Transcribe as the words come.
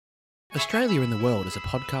Australia in the World is a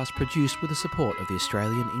podcast produced with the support of the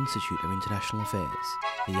Australian Institute of International Affairs.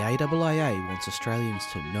 The AIIA wants Australians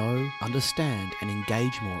to know, understand and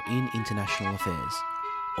engage more in international affairs.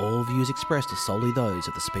 All views expressed are solely those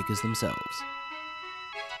of the speakers themselves.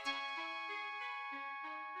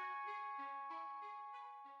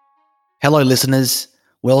 Hello listeners,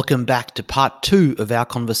 welcome back to part 2 of our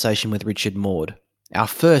conversation with Richard Maude, our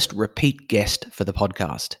first repeat guest for the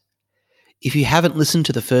podcast. If you haven't listened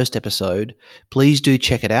to the first episode, please do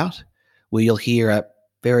check it out, where you'll hear a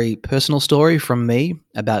very personal story from me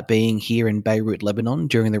about being here in Beirut, Lebanon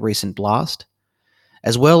during the recent blast,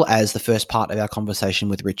 as well as the first part of our conversation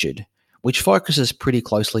with Richard, which focuses pretty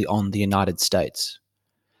closely on the United States.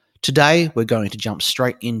 Today, we're going to jump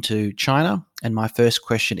straight into China, and my first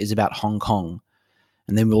question is about Hong Kong,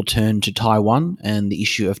 and then we'll turn to Taiwan and the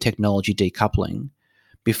issue of technology decoupling,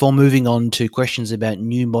 before moving on to questions about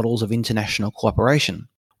new models of international cooperation,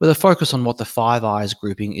 with a focus on what the Five Eyes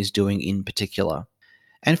grouping is doing in particular,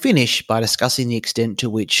 and finish by discussing the extent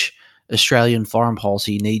to which Australian foreign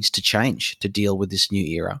policy needs to change to deal with this new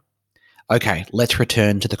era. Okay, let's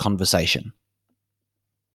return to the conversation.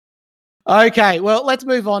 Okay, well, let's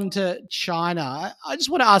move on to China. I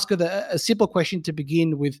just want to ask a simple question to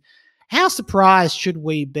begin with. How surprised should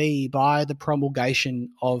we be by the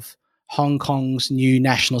promulgation of Hong Kong's new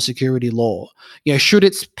national security law? Should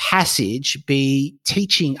its passage be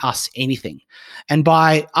teaching us anything? And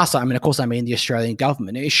by us, I mean the Australian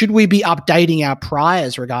government. Should we be updating our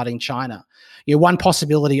priors regarding China? One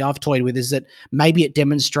possibility I've toyed with is that maybe it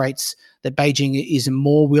demonstrates that Beijing is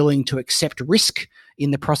more willing to accept risk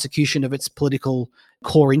in the prosecution of its political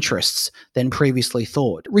core interests than previously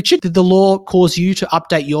thought. Richard, did the law cause you to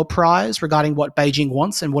update your priors regarding what Beijing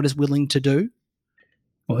wants and what is willing to do?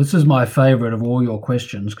 Well, this is my favourite of all your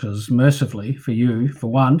questions because mercifully for you, for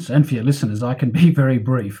once, and for your listeners, I can be very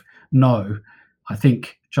brief. No, I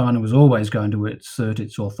think China was always going to assert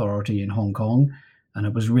its authority in Hong Kong, and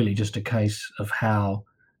it was really just a case of how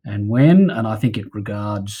and when, and I think it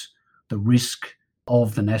regards the risk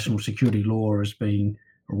of the national security law as being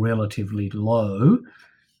relatively low,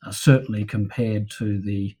 certainly compared to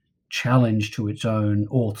the challenge to its own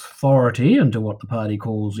authority and to what the party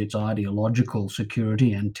calls its ideological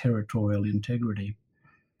security and territorial integrity.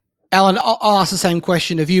 Alan, I'll ask the same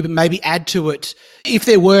question of you, but maybe add to it. If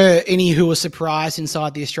there were any who were surprised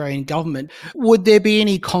inside the Australian government, would there be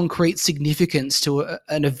any concrete significance to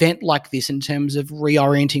an event like this in terms of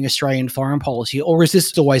reorienting Australian foreign policy, or is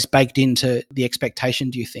this always baked into the expectation,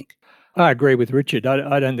 do you think? I agree with Richard.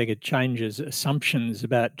 I don't think it changes assumptions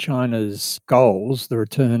about China's goals. The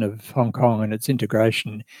return of Hong Kong and its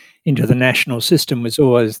integration into the national system was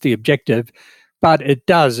always the objective. But it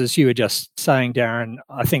does, as you were just saying, Darren,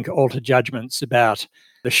 I think alter judgments about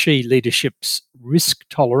the Xi leadership's risk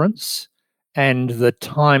tolerance and the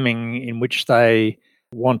timing in which they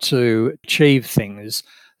want to achieve things.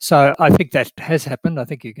 So I think that has happened. I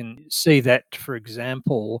think you can see that, for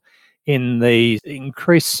example, in the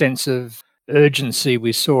increased sense of urgency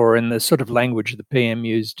we saw in the sort of language the PM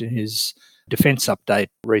used in his defence update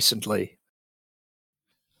recently.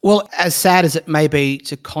 Well, as sad as it may be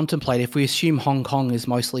to contemplate, if we assume Hong Kong is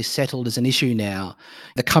mostly settled as an issue now,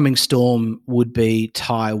 the coming storm would be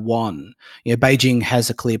Taiwan. Beijing has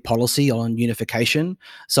a clear policy on unification,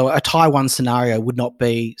 so a Taiwan scenario would not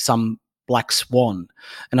be some black swan.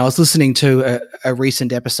 And I was listening to a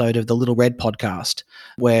recent episode of the Little Red podcast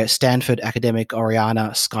where Stanford academic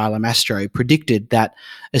Oriana Schuyler Mastro predicted that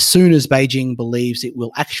as soon as Beijing believes it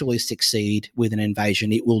will actually succeed with an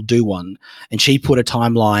invasion, it will do one. And she put a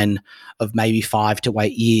timeline of maybe 5 to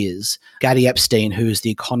 8 years. Gady Epstein, who is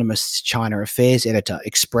the Economist's China Affairs editor,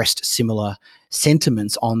 expressed similar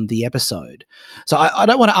sentiments on the episode. So I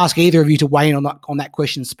don't want to ask either of you to weigh in on that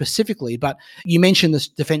question specifically, but you mentioned the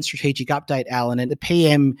Defence Strategic Update, Alan, and the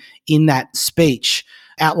PM in that speech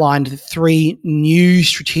outlined 3 new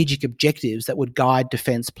strategic objectives that would guide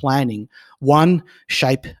defence planning. 1,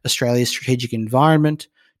 shape Australia's strategic environment.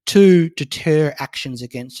 2, deter actions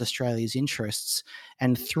against Australia's interests.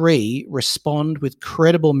 And 3, respond with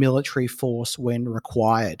credible military force when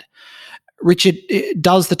required. Richard,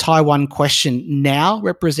 does the Taiwan question now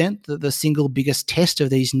represent the single biggest test of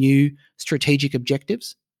these new strategic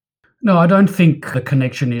objectives? No, I don't think the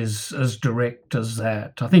connection is as direct as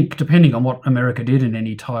that. I think depending on what America did in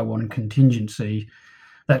any Taiwan contingency,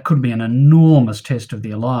 that could be an enormous test of the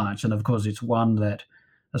alliance. And of course, it's one that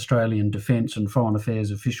Australian defence and foreign affairs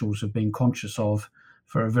officials have been conscious of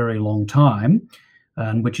for a very long time,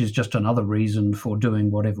 and which is just another reason for doing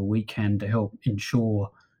whatever we can to help ensure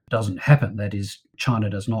doesn't happen. That is, China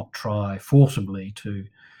does not try forcibly to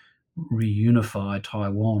reunify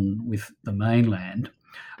Taiwan with the mainland.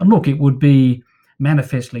 And look, it would be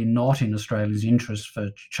manifestly not in Australia's interest for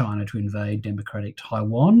China to invade democratic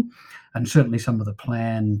Taiwan, and certainly some of the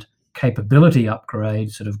planned capability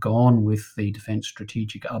upgrades that have gone with the Defence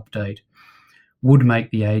Strategic Update would make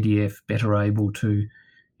the ADF better able to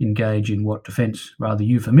engage in what Defence rather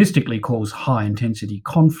euphemistically calls high-intensity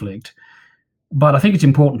conflict. But I think it's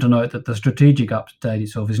important to note that the strategic update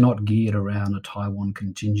itself is not geared around a Taiwan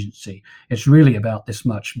contingency. It's really about this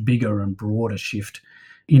much bigger and broader shift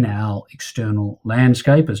in our external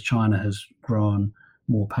landscape as China has grown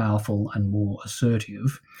more powerful and more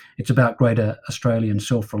assertive. It's about greater Australian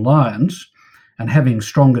self-reliance and having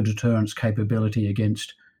stronger deterrence capability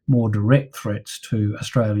against more direct threats to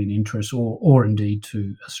Australian interests or indeed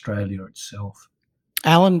to Australia itself.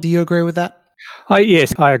 Alan, do you agree with that?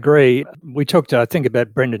 Yes, I agree. We talked, I think,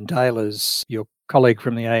 about Brendan Taylor's, your colleague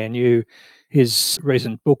from the ANU, his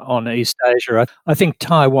recent book on East Asia. I think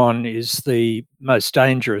Taiwan is the most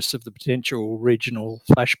dangerous of the potential regional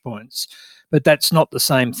flashpoints, but that's not the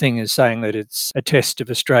same thing as saying that it's a test of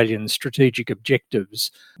Australian strategic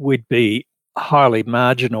objectives. We'd be highly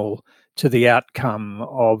marginal to the outcome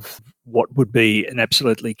of what would be an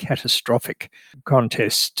absolutely catastrophic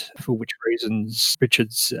contest, for which reasons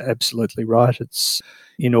Richard's absolutely right. It's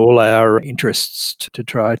in all our interests to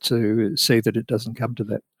try to see that it doesn't come to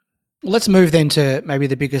that. Let's move then to maybe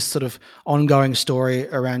the biggest sort of ongoing story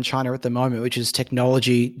around China at the moment, which is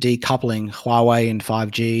technology decoupling, Huawei and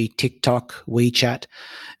 5G, TikTok, WeChat.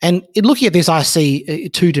 And in looking at this, I see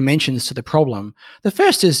two dimensions to the problem. The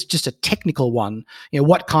first is just a technical one.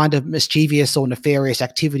 What kind of mischievous or nefarious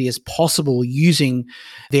activity is possible using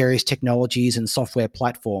various technologies and software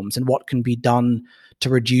platforms, and what can be done to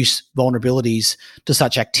reduce vulnerabilities to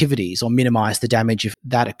such activities or minimize the damage if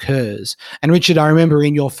that occurs. And Richard, I remember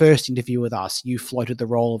in your first interview with us, you floated the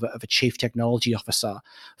role of a chief technology officer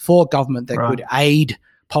for government that could aid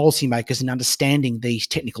policymakers in understanding these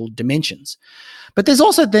technical dimensions. But there's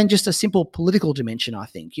also then just a simple political dimension, I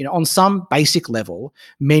think. On some basic level,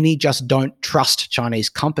 many just don't trust Chinese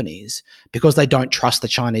companies because they don't trust the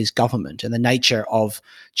Chinese government. And the nature of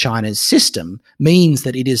China's system means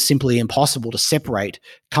that it is simply impossible to separate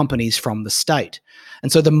companies from the state.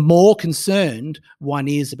 And so the more concerned one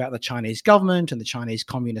is about the Chinese government and the Chinese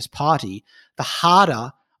Communist Party, the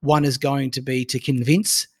harder one is going to be to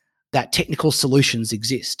convince that technical solutions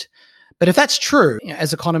exist. But if that's true,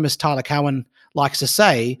 as economist Tyler Cowen likes to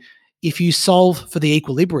say, if you solve for the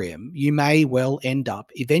equilibrium, you may well end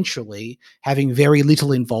up eventually having very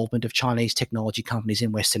little involvement of Chinese technology companies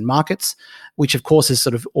in Western markets, which of course is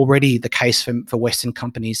sort of already the case for Western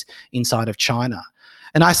companies inside of China.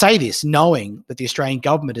 And I say this knowing that the Australian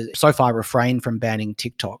government has so far refrained from banning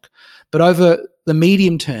TikTok. But over the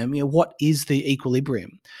medium term, what is the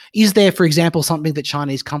equilibrium? Is there, for example, something that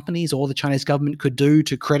Chinese companies or the Chinese government could do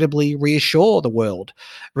to credibly reassure the world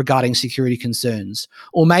regarding security concerns?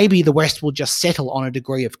 Or maybe the West will just settle on a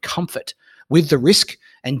degree of comfort with the risk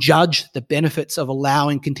and judge the benefits of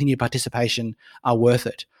allowing continued participation are worth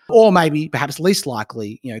it. Or maybe, perhaps least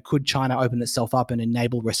likely, could China open itself up and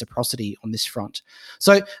enable reciprocity on this front?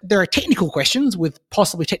 So there are technical questions with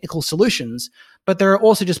possibly technical solutions, but there are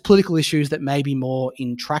also just political issues that may be more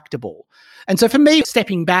intractable. And so for me,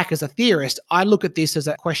 stepping back as a theorist, I look at this as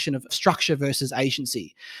a question of structure versus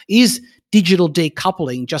agency. Is digital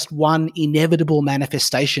decoupling just one inevitable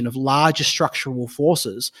manifestation of larger structural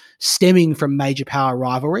forces stemming from major power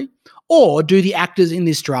rivalry? Or do the actors in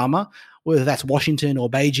this drama, whether that's Washington or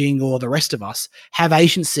Beijing or the rest of us, have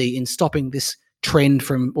agency in stopping this trend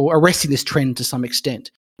or arresting this trend to some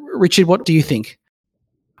extent? Richard, what do you think?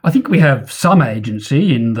 I think we have some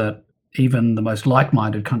agency in that even the most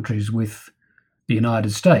like-minded countries with the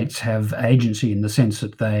United States have agency in the sense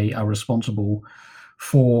that they are responsible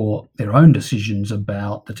for their own decisions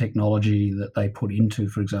about the technology that they put into,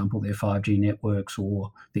 for example, their 5G networks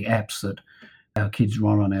or the apps that our kids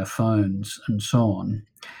run on our phones and so on.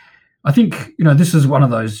 I think, this is one of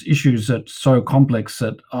those issues that's so complex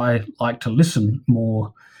that I like to listen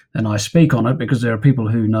more than I speak on it because there are people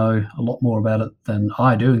who know a lot more about it than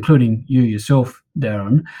I do, including you yourself,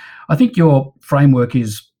 Darren. I think your framework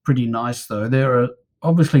is pretty nice, though. There are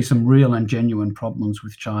obviously some real and genuine problems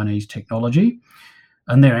with Chinese technology,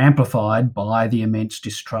 and they're amplified by the immense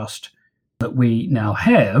distrust that we now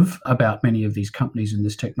have about many of these companies and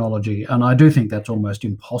this technology. And I do think that's almost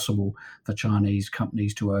impossible for Chinese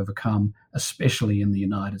companies to overcome, especially in the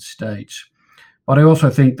United States. But I also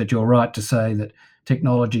think that you're right to say that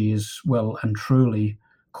technology is well and truly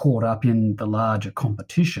caught up in the larger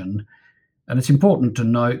competition. And it's important to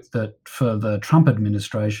note that for the Trump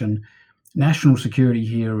administration, national security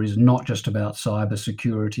here is not just about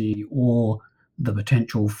cybersecurity or the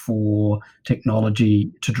potential for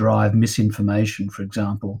technology to drive misinformation, for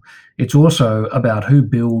example. It's also about who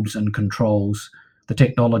builds and controls the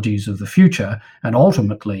technologies of the future. And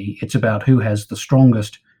ultimately, it's about who has the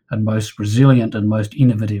strongest and most resilient and most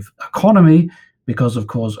innovative economy, because, of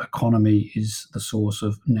course, economy is the source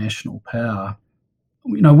of national power.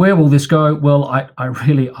 Where will this go? Well,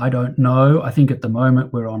 I don't know. I think at the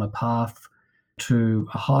moment we're on a path to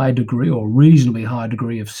a high degree or reasonably high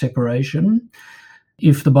degree of separation.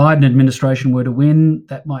 If the Biden administration were to win,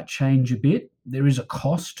 that might change a bit. There is a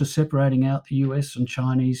cost to separating out the US and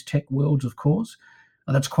Chinese tech worlds, of course.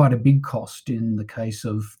 That's quite a big cost in the case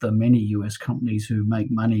of the many US companies who make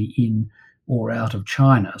money in or out of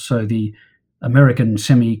China. So the American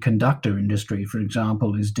semiconductor industry, for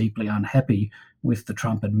example, is deeply unhappy with the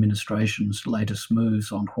Trump administration's latest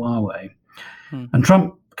moves on Huawei. And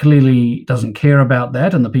Trump clearly doesn't care about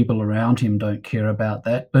that, and the people around him don't care about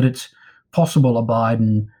that, but it's possible a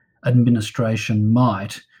Biden administration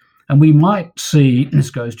might. And we might see, this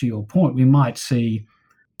goes to your point, we might see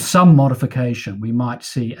some modification. We might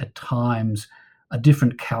see at times a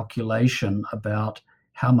different calculation about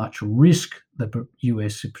how much risk the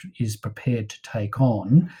US is prepared to take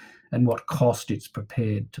on and what cost it's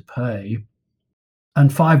prepared to pay. And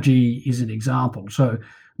 5G is an example. So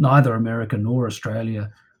neither America nor Australia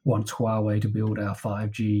wants Huawei to build our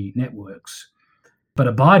 5G networks. But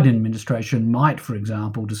a Biden administration might, for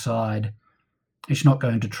example, decide it's not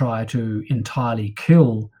going to try to entirely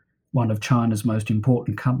kill one of China's most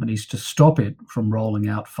important companies to stop it from rolling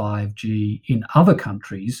out 5G in other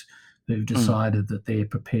countries who've decided that they're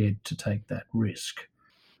prepared to take that risk.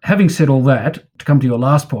 Having said all that, to come to your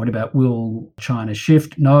last point about will China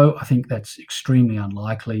shift, no, I think that's extremely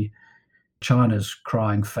unlikely. China's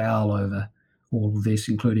crying foul over all of this,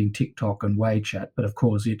 including TikTok and WeChat, but of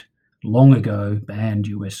course it long ago banned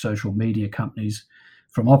US social media companies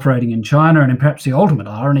from operating in China, and in perhaps the ultimate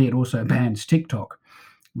irony, it also bans TikTok,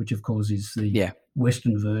 which of course is the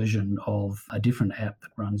Western version of a different app that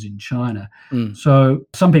runs in China. So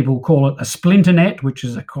some people call it a splinter net, which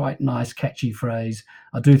is a quite nice, catchy phrase.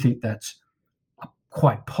 I do think that's a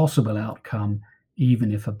quite possible outcome,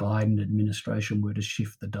 even if a Biden administration were to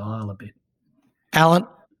shift the dial a bit. Alan?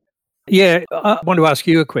 Yeah, I want to ask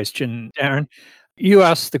you a question, Darren. You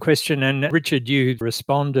asked the question, and Richard, you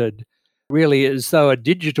responded really as though a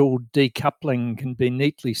digital decoupling can be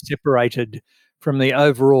neatly separated from the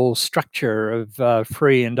overall structure of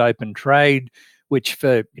free and open trade, which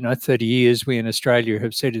for 30 years we in Australia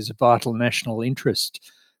have said is a vital national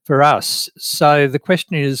interest for us. So the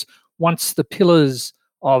question is, once the pillars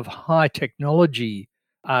of high technology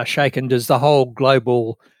are shaken, does the whole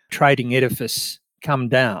global trading edifice come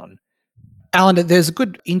down? Alan, there's a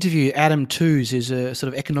good interview. Adam Tooze is a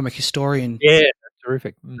sort of economic historian. Yeah,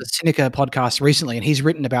 terrific. The Sinica podcast recently, and he's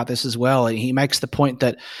written about this as well. And he makes the point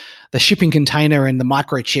that the shipping container and the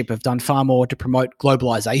microchip have done far more to promote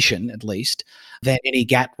globalization, at least, than any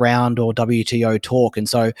GATT round or WTO talk. And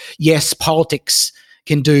so, yes, politics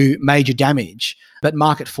can do major damage, but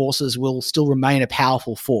market forces will still remain a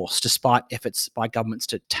powerful force despite efforts by governments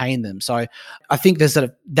to tame them. So I think there's sort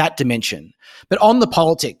of that dimension. But on the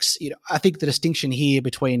politics, I think the distinction here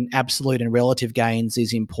between absolute and relative gains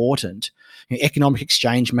is important. Economic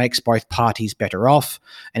exchange makes both parties better off,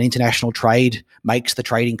 and international trade makes the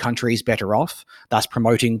trading countries better off, thus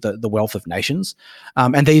promoting the wealth of nations.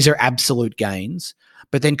 And these are absolute gains.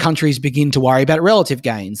 But then countries begin to worry about relative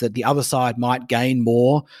gains, that the other side might gain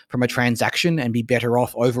more from a transaction and be better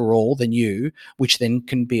off overall than you, which then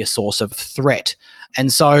can be a source of threat.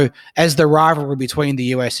 And so as the rivalry between the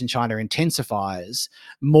US and China intensifies,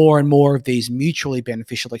 more and more of these mutually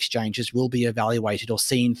beneficial exchanges will be evaluated or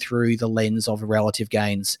seen through the lens of relative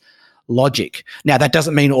gains logic. Now, that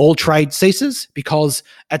doesn't mean all trade ceases, because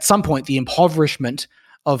at some point the impoverishment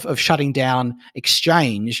of shutting down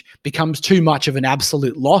exchange becomes too much of an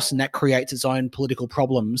absolute loss, and that creates its own political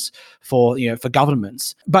problems for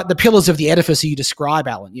governments. But the pillars of the edifice you describe,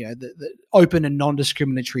 Alan, the open and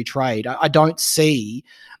non-discriminatory trade, I don't see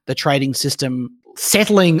the trading system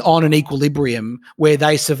settling on an equilibrium where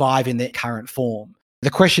they survive in their current form.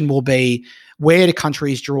 The question will be, where do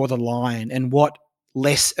countries draw the line, and what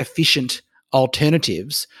less efficient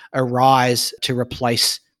alternatives arise to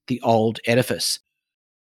replace the old edifice?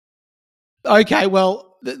 Okay,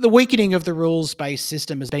 well, the weakening of the rules-based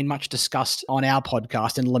system has been much discussed on our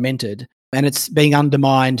podcast and lamented, and it's being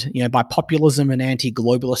undermined, by populism and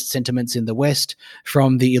anti-globalist sentiments in the West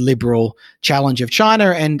from the illiberal challenge of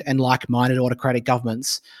China and like-minded autocratic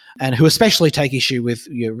governments, and who especially take issue with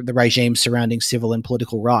the regimes surrounding civil and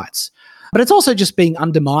political rights. But it's also just being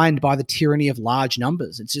undermined by the tyranny of large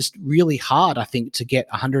numbers. It's just really hard, I think, to get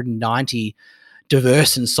 190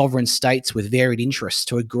 diverse and sovereign states with varied interests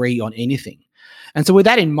to agree on anything. And so with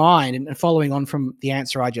that in mind, and following on from the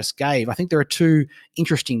answer I just gave, I think there are two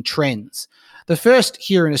interesting trends. The first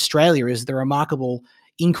here in Australia is the remarkable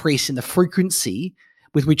increase in the frequency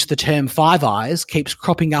with which the term Five Eyes keeps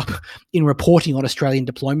cropping up in reporting on Australian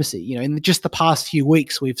diplomacy. You know, in just the past few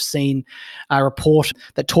weeks, we've seen a report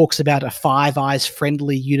that talks about a Five Eyes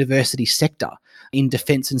friendly university sector in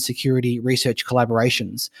defence and security research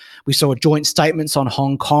collaborations. We saw joint statements on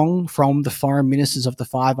Hong Kong from the foreign ministers of the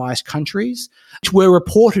Five Eyes countries, which were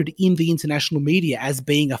reported in the international media as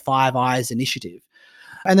being a Five Eyes initiative.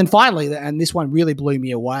 And then finally, and this one really blew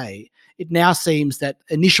me away, it now seems that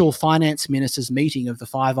initial finance ministers meeting of the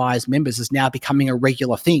Five Eyes members is now becoming a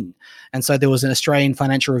regular thing. And so there was an Australian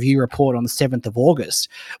Financial Review report on the 7th of August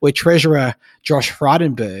where Treasurer Josh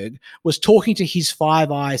Frydenberg was talking to his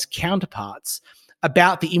Five Eyes counterparts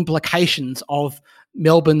about the implications of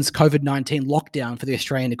Melbourne's COVID-19 lockdown for the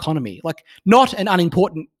Australian economy. Like, not an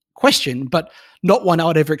unimportant question, but not one I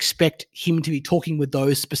would ever expect him to be talking with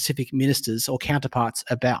those specific ministers or counterparts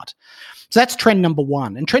about. So that's trend number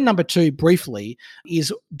one. And trend number two, briefly,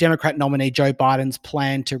 is Democrat nominee Joe Biden's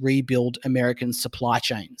plan to rebuild American supply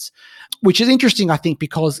chains, which is interesting, I think,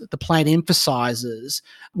 because the plan emphasizes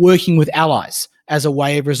working with allies as a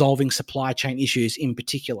way of resolving supply chain issues in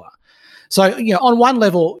particular. So, you know, on one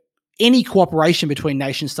level, any cooperation between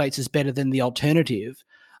nation states is better than the alternative.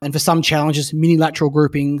 And for some challenges, minilateral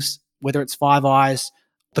groupings, whether it's Five Eyes,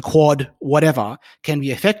 the Quad, whatever, can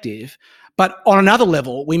be effective. But on another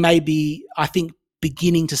level, we may be, I think,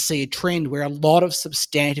 beginning to see a trend where a lot of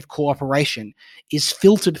substantive cooperation is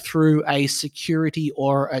filtered through a security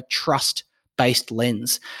or a trust-based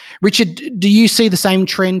lens. Richard, do you see the same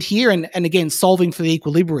trend here? And again, solving for the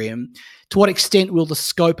equilibrium, to what extent will the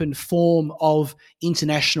scope and form of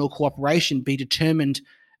international cooperation be determined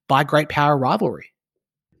by great power rivalry?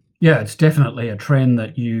 Yeah, it's definitely a trend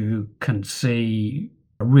that you can see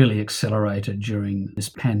really accelerated during this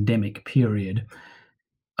pandemic period.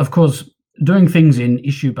 Of course, doing things in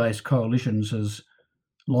issue-based coalitions has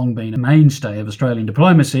long been a mainstay of Australian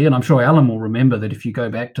diplomacy, and I'm sure Alan will remember that if you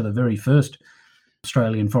go back to the very first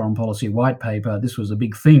Australian foreign policy white paper, this was a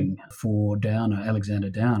big thing for Downer,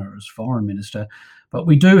 Alexander Downer, as foreign minister. But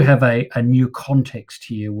we do have a new context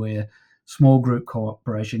here where small group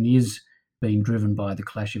cooperation is being driven by the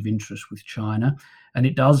clash of interest with China. And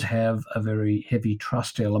it does have a very heavy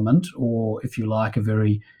trust element, or if you like, a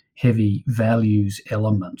very heavy values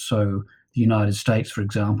element. So the United States, for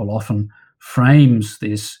example, often frames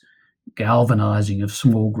this galvanizing of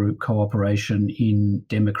small group cooperation in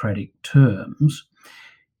democratic terms.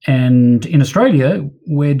 And in Australia,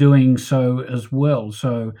 we're doing so as well.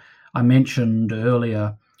 So I mentioned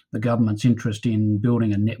earlier the government's interest in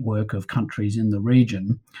building a network of countries in the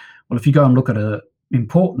region. Well, if you go and look at an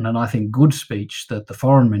important and I think good speech that the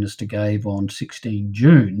foreign minister gave on 16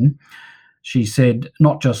 June, she said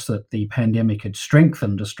not just that the pandemic had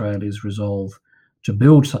strengthened Australia's resolve to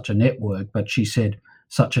build such a network, but she said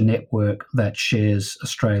such a network that shares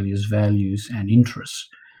Australia's values and interests.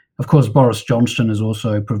 Of course, Boris Johnson has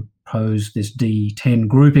also proposed this D10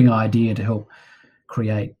 grouping idea to help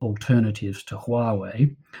create alternatives to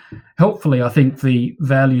Huawei. Helpfully, I think the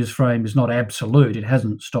values frame is not absolute. It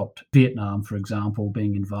hasn't stopped Vietnam, for example,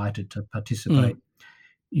 being invited to participate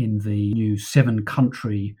in the new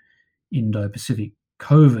 7-country Indo-Pacific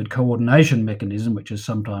COVID coordination mechanism, which is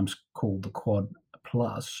sometimes called the Quad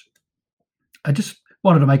Plus. I just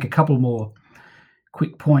wanted to make a couple more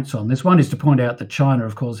quick points on this. One is to point out that China,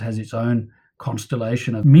 of course, has its own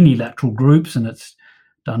constellation of minilateral groups, and it's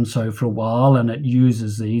done so for a while, and it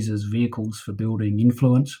uses these as vehicles for building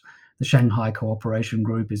influence. The Shanghai Cooperation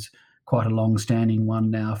Group is quite a long-standing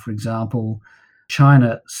one now, for example.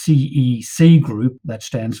 China CEC Group, that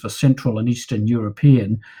stands for Central and Eastern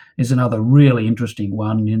European, is another really interesting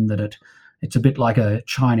one in that it's a bit like a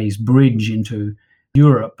Chinese bridge into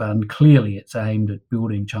Europe, and clearly it's aimed at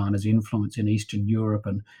building China's influence in Eastern Europe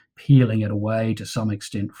and peeling it away to some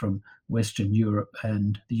extent from Western Europe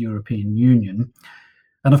and the European Union.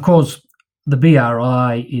 And of course, the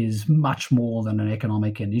BRI is much more than an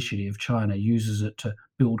economic initiative. China uses it to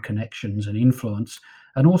build connections and influence,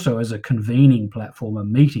 and also as a convening platform, a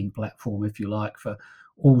meeting platform, if you like, for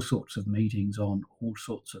all sorts of meetings on all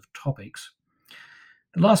sorts of topics.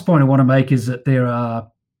 The last point I want to make is that there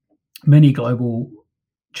are many global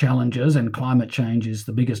challenges, and climate change is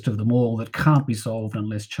the biggest of them all, that can't be solved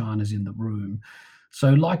unless China's in the room.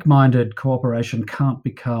 So like-minded cooperation can't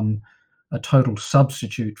become a total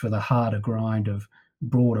substitute for the harder grind of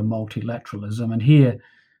broader multilateralism. And here,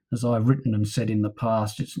 as I've written and said in the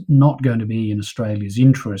past, it's not going to be in Australia's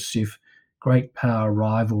interests if great power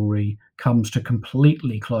rivalry comes to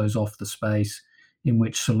completely close off the space in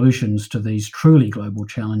which solutions to these truly global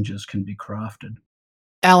challenges can be crafted.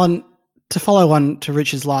 Alan, to follow on to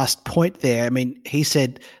Richard's last point there, I mean, he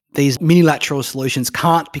said these unilateral solutions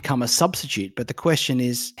can't become a substitute, but the question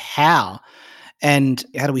is how? And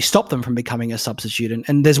how do we stop them from becoming a substitute?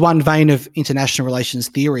 And there's one vein of international relations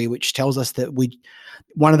theory which tells us that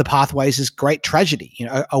one of the pathways is great tragedy,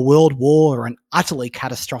 a world war or an utterly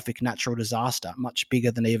catastrophic natural disaster, much bigger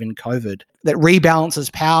than even COVID, that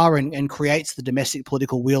rebalances power and creates the domestic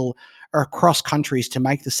political will across countries to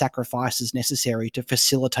make the sacrifices necessary to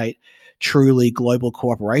facilitate truly global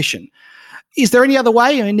cooperation. Is there any other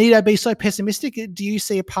way? I mean, need I be so pessimistic? Do you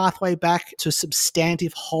see a pathway back to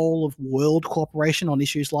substantive whole of world cooperation on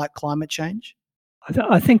issues like climate change?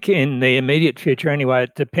 I think in the immediate future, anyway,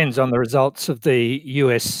 it depends on the results of the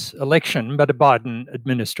US election, but a Biden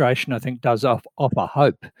administration, I think, does offer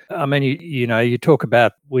hope. I mean, you talk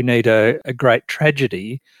about we need a great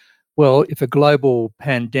tragedy. Well, if a global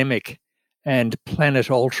pandemic and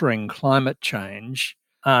planet-altering climate change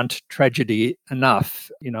aren't tragedy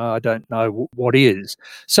enough, I don't know what is.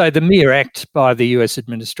 So the mere act by the US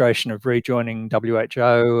administration of rejoining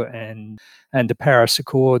WHO and the Paris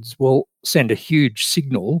Accords will send a huge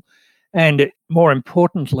signal. And more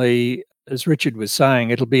importantly, as Richard was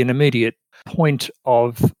saying, it'll be an immediate point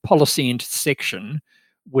of policy intersection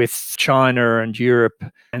with China and Europe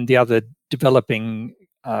and the other developing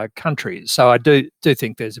countries. So I do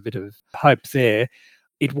think there's a bit of hope there.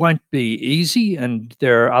 It won't be easy, and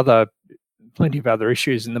there are plenty of other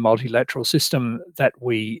issues in the multilateral system that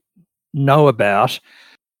we know about.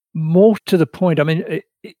 More to the point, I mean,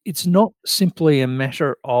 it's not simply a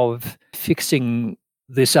matter of fixing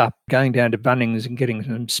this up, going down to Bunnings and getting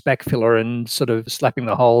some spack filler and sort of slapping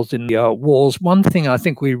the holes in the walls. One thing I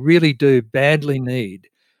think we really do badly need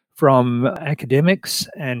from academics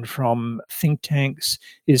and from think tanks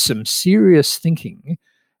is some serious thinking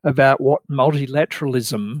about what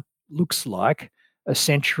multilateralism looks like a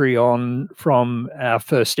century on from our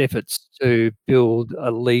first efforts to build a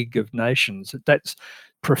League of Nations. That's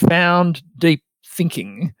profound, deep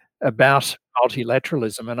thinking about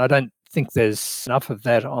multilateralism, and I don't think there's enough of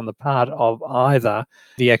that on the part of either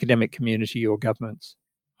the academic community or governments.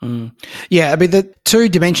 Yeah, I mean, the two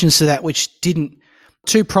dimensions to that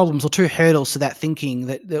two problems or two hurdles to that thinking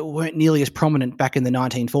that weren't nearly as prominent back in the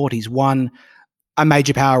 1940s. One, a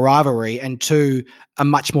major power rivalry, and two, a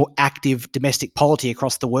much more active domestic polity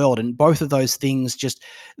across the world. And both of those things just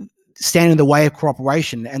stand in the way of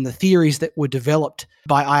cooperation. And the theories that were developed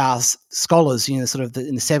by IR scholars, sort of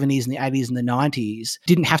in the 70s and the 80s and the 90s,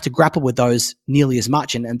 didn't have to grapple with those nearly as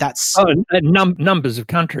much. And that's... numbers of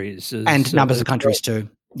countries. Numbers of countries too.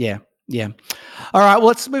 Yeah. Yeah. All right. Well,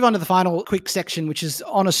 let's move on to the final quick section, which is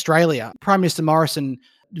on Australia. Prime Minister Morrison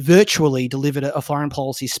virtually delivered a foreign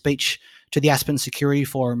policy speech to the Aspen Security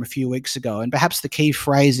Forum a few weeks ago. And perhaps the key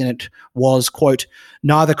phrase in it was, quote,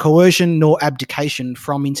 "Neither coercion nor abdication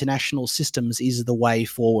from international systems is the way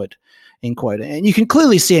forward," end quote. And you can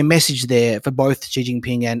clearly see a message there for both Xi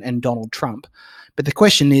Jinping and Donald Trump. But the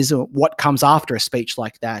question is, what comes after a speech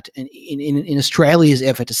like that? And in Australia's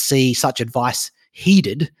effort to see such advice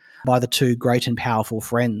heeded by the two great and powerful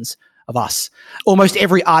friends of us. Almost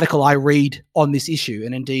every article I read on this issue,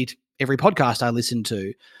 and indeed every podcast I listen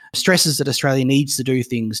to, stresses that Australia needs to do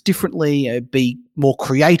things differently, be more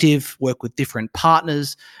creative, work with different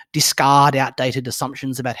partners, discard outdated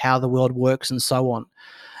assumptions about how the world works, and so on.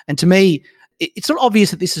 And to me, it's not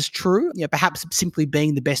obvious that this is true. Perhaps simply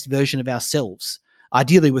being the best version of ourselves,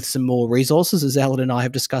 ideally with some more resources, as Alan and I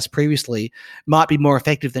have discussed previously, might be more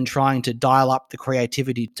effective than trying to dial up the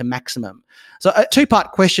creativity to maximum. So a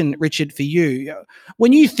two-part question, Richard, for you.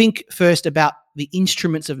 When you think first about the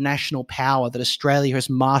instruments of national power that Australia has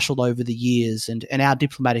marshalled over the years and our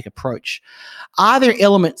diplomatic approach, are there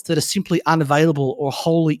elements that are simply unavailable or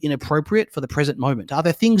wholly inappropriate for the present moment? Are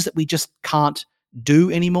there things that we just can't do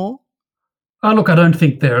anymore? Look, I don't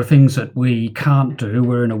think there are things that we can't do.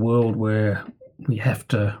 We're in a world where we have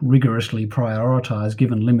to rigorously prioritise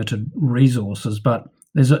given limited resources, but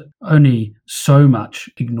there's only so much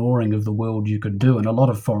ignoring of the world you can do, and a lot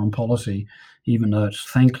of foreign policy, even though it's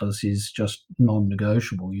thankless, is just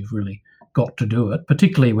non-negotiable. You've really got to do it,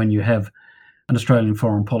 particularly when you have an Australian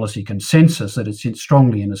foreign policy consensus that it's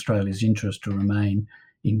strongly in Australia's interest to remain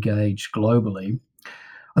engaged globally.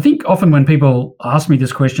 I think often when people ask me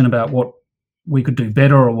this question about what we could do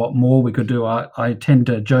better or what more we could do, I tend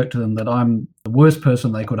to joke to them that I'm the worst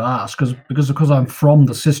person they could ask because I'm from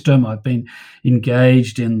the system. I've been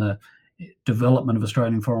engaged in the development of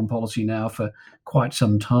Australian foreign policy now for quite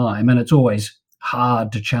some time, and it's always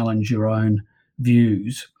hard to challenge your own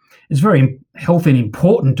views. It's very healthy and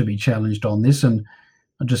important to be challenged on this, and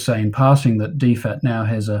I'll just say in passing that DFAT now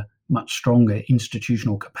has a much stronger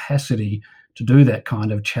institutional capacity to do that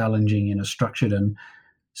kind of challenging in a structured and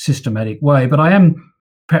systematic way. But I am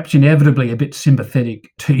perhaps inevitably a bit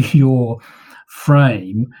sympathetic to your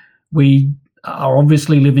frame. We are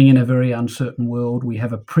obviously living in a very uncertain world. We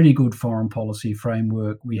have a pretty good foreign policy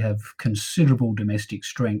framework. We have considerable domestic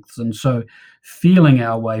strengths. And so feeling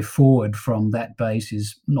our way forward from that base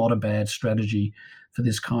is not a bad strategy for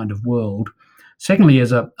this kind of world. Secondly,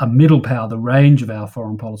 as a middle power, the range of our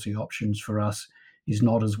foreign policy options for us is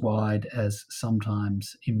not as wide as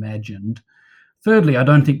sometimes imagined. Thirdly, I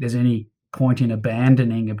don't think there's any point in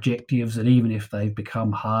abandoning objectives that, even if they've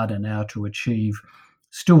become harder now to achieve,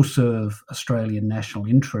 still serve Australian national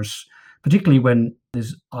interests, particularly when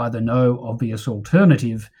there's either no obvious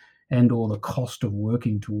alternative and or the cost of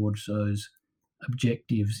working towards those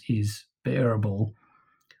objectives is bearable.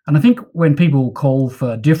 And I think when people call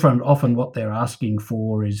for different, often what they're asking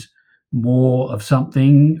for is more of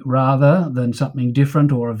something rather than something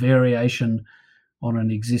different or a variation on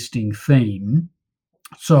an existing theme.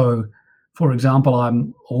 So, for example,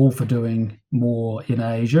 I'm all for doing more in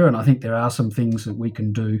Asia, and I think there are some things that we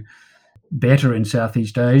can do better in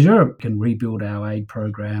Southeast Asia. We can rebuild our aid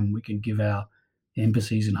program. We can give our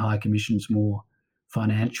embassies and high commissions more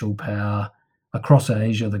financial power. Across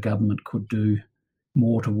Asia, the government could do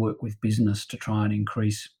more to work with business to try and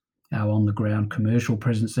increase our on-the-ground commercial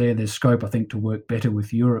presence there. There's scope, I think, to work better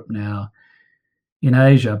with Europe now in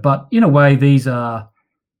Asia. But in a way, these are,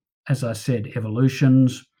 as I said,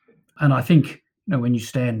 evolutions. And I think, when you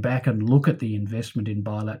stand back and look at the investment in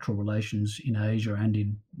bilateral relations in Asia and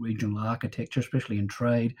in regional architecture, especially in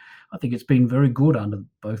trade, I think it's been very good under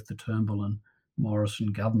both the Turnbull and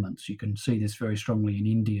Morrison governments. You can see this very strongly in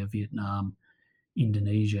India, Vietnam,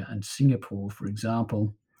 Indonesia and Singapore, for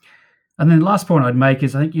example. And then the last point I'd make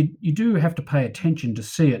is I think you do have to pay attention to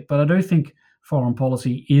see it, but I do think foreign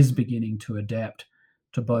policy is beginning to adapt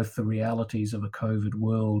to both the realities of a COVID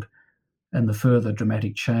world and the further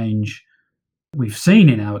dramatic change we've seen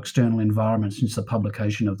in our external environment since the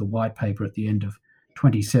publication of the white paper at the end of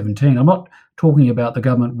 2017. I'm not talking about the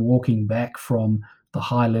government walking back from the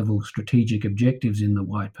high-level strategic objectives in the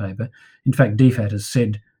white paper. In fact, DFAT has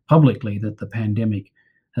said publicly that the pandemic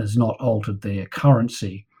has not altered their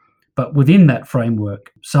currency. But within that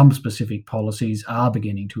framework, some specific policies are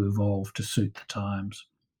beginning to evolve to suit the times.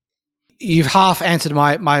 You've half answered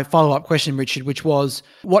my follow-up question, Richard, which was,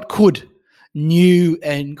 what could new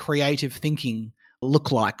and creative thinking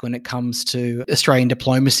look like when it comes to Australian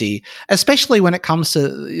diplomacy, especially when it comes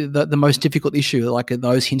to the most difficult issue, like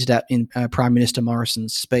those hinted at in Prime Minister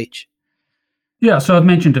Morrison's speech? Yeah, so I've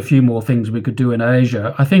mentioned a few more things we could do in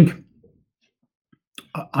Asia. I think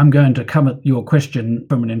I'm going to come at your question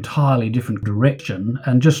from an entirely different direction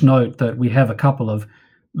and just note that we have a couple of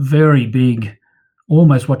very big,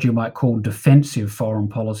 almost what you might call defensive foreign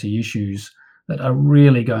policy issues that are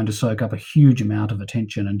really going to soak up a huge amount of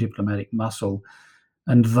attention and diplomatic muscle,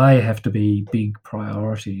 and they have to be big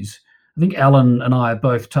priorities. I think Alan and I have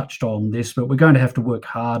both touched on this, but we're going to have to work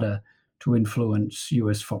harder to influence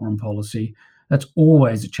US foreign policy. That's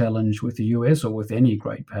always a challenge with the US or with any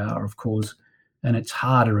great power, of course, and it's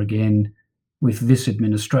harder again with this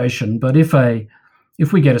administration. But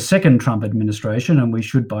if we get a second Trump administration, and we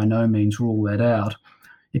should by no means rule that out,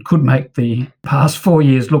 it could make the past 4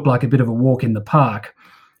 years look like a bit of a walk in the park.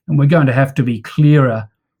 And we're going to have to be clearer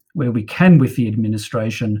where we can with the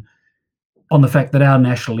administration on the fact that our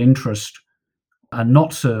national interests are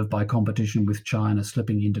not served by competition with China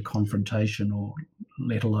slipping into confrontation or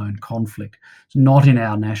let alone conflict. It's not in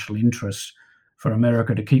our national interests for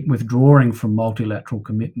America to keep withdrawing from multilateral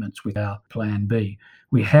commitments with our Plan B.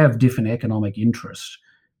 We have different economic interests.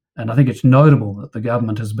 And I think it's notable that the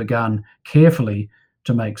government has begun carefully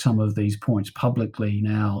to make some of these points publicly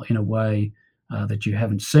now in a way that you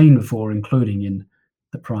haven't seen before, including in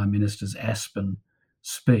the Prime Minister's Aspen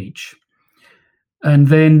speech. And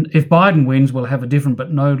then if Biden wins, we'll have a different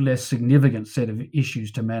but no less significant set of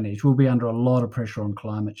issues to manage. We'll be under a lot of pressure on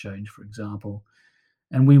climate change, for example.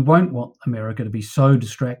 And we won't want America to be so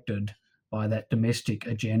distracted by that domestic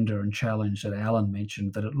agenda and challenge that Alan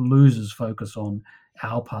mentioned that it loses focus on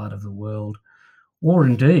our part of the world, or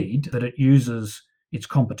indeed that it uses its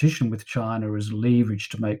competition with China as leverage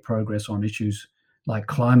to make progress on issues like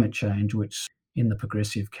climate change, which in the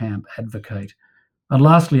progressive camp advocate. And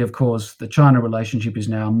lastly, of course, the China relationship is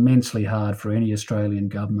now immensely hard for any Australian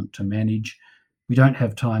government to manage. We don't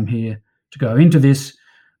have time here to go into this,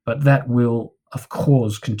 but that will, of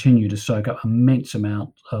course, continue to soak up immense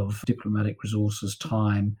amount of diplomatic resources,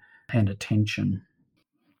 time and attention.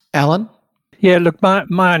 Alan? Yeah, look, my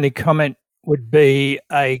only comment would be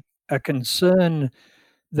a concern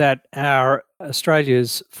that our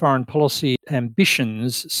Australia's foreign policy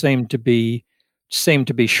ambitions seem to be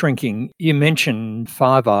shrinking. You mentioned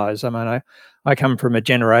Five Eyes. I mean, I come from a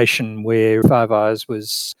generation where Five Eyes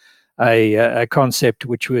was a concept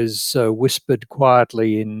which was whispered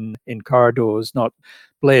quietly in corridors, not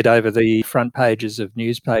bled over the front pages of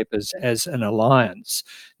newspapers as an alliance.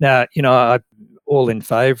 Now, I'm all in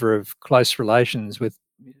favour of close relations with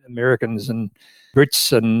Americans and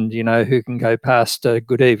Brits and, who can go past a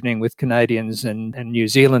good evening with Canadians and New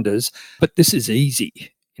Zealanders. But this is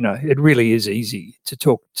easy. It really is easy to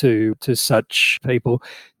talk to such people.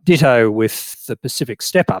 Ditto with the Pacific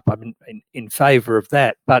Step-Up. I'm in favour of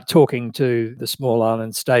that. But talking to the small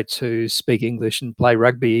island states who speak English and play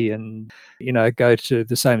rugby and, go to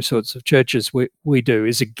the same sorts of churches we do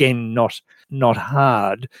is, again, not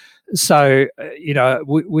hard. So,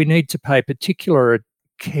 we need to pay particular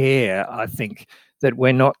care, I think, that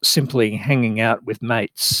we're not simply hanging out with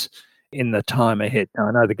mates in the time ahead. Now,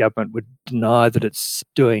 I know the government would deny that it's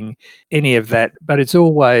doing any of that, but it's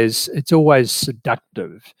always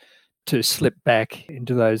seductive to slip back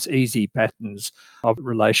into those easy patterns of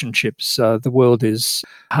relationships. The world is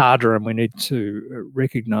harder, and we need to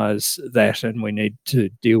recognise that, and we need to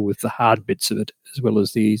deal with the hard bits of it as well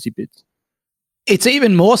as the easy bits. It's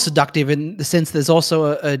even more seductive in the sense there's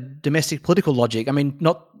also a domestic political logic. I mean,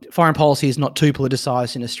 foreign policy is not too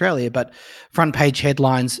politicized in Australia, but front page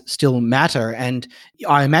headlines still matter. And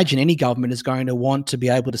I imagine any government is going to want to be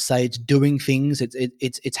able to say it's doing things,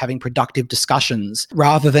 it's having productive discussions,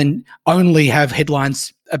 rather than only have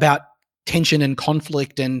headlines about tension and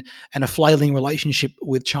conflict and a flailing relationship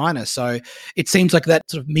with China. So it seems like that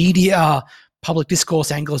sort of media public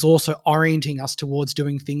discourse angle is also orienting us towards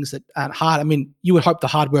doing things that aren't hard. I mean, you would hope the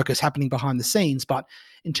hard work is happening behind the scenes, but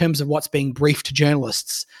in terms of what's being briefed to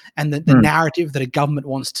journalists and the narrative that a government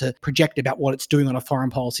wants to project about what it's doing on a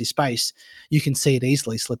foreign policy space, you can see it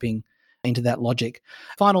easily slipping into that logic.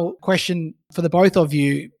 Final question for the both of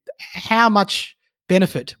you. How much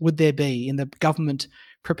benefit would there be in the government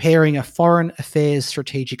preparing a foreign affairs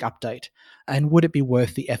strategic update? And would it be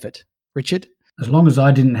worth the effort? Richard? As long as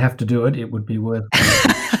I didn't have to do it, it would be worth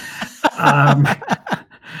it.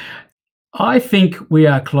 I think we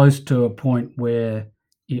are close to a point where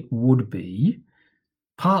it would be,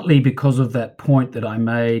 partly because of that point that I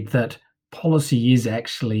made, that policy is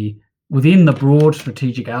actually, within the broad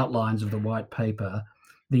strategic outlines of the white paper,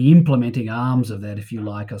 the implementing arms of that, if you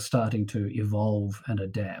like, are starting to evolve and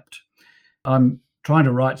adapt. I'm trying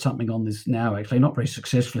to write something on this now, actually, not very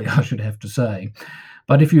successfully, I should have to say.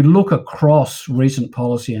 But if you look across recent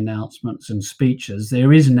policy announcements and speeches,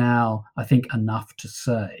 there is now, I think, enough to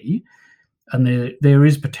say. And there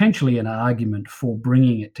is potentially an argument for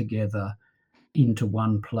bringing it together into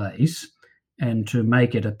one place and to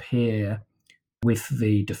make it a pair with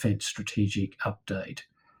the Defence Strategic Update.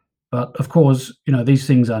 But of course, these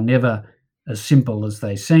things are never as simple as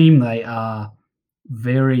they seem. They are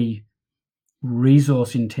very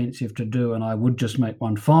resource intensive to do. And I would just make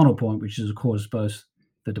one final point, which is, of course, both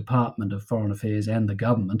the Department of Foreign Affairs and the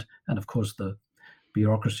government, and of course the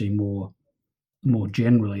bureaucracy more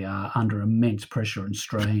generally, are under immense pressure and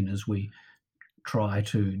strain as we try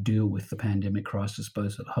to deal with the pandemic crisis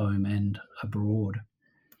both at home and abroad.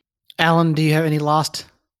 Alan, do you have any last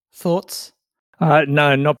thoughts?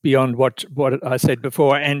 No, not beyond what I said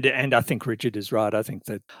before, and I think Richard is right. I think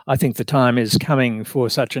the time is coming for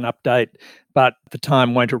such an update, but the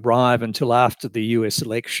time won't arrive until after the US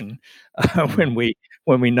election, when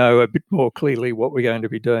we know a bit more clearly what we're going to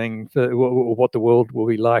be doing, or what the world will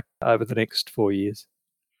be like over the next 4 years.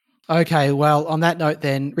 Okay, well, on that note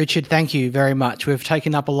then, Richard, thank you very much. We've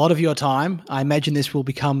taken up a lot of your time. I imagine this will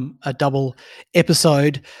become a double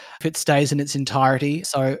episode if it stays in its entirety.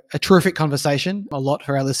 So a terrific conversation, a lot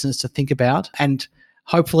for our listeners to think about, and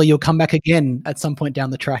hopefully you'll come back again at some point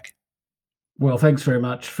down the track. Well, thanks very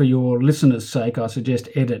much. For your listeners' sake, I suggest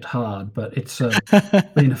edit hard, but it's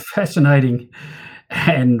been a fascinating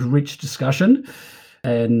and rich discussion,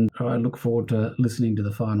 and I look forward to listening to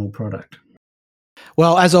the final product.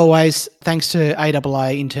 Well, as always, thanks to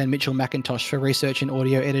AAA intern Mitchell McIntosh for research and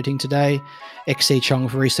audio editing today, XC Chong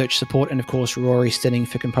for research support, and of course Rory Stenning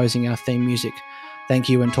for composing our theme music. Thank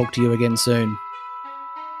you, and talk to you again soon.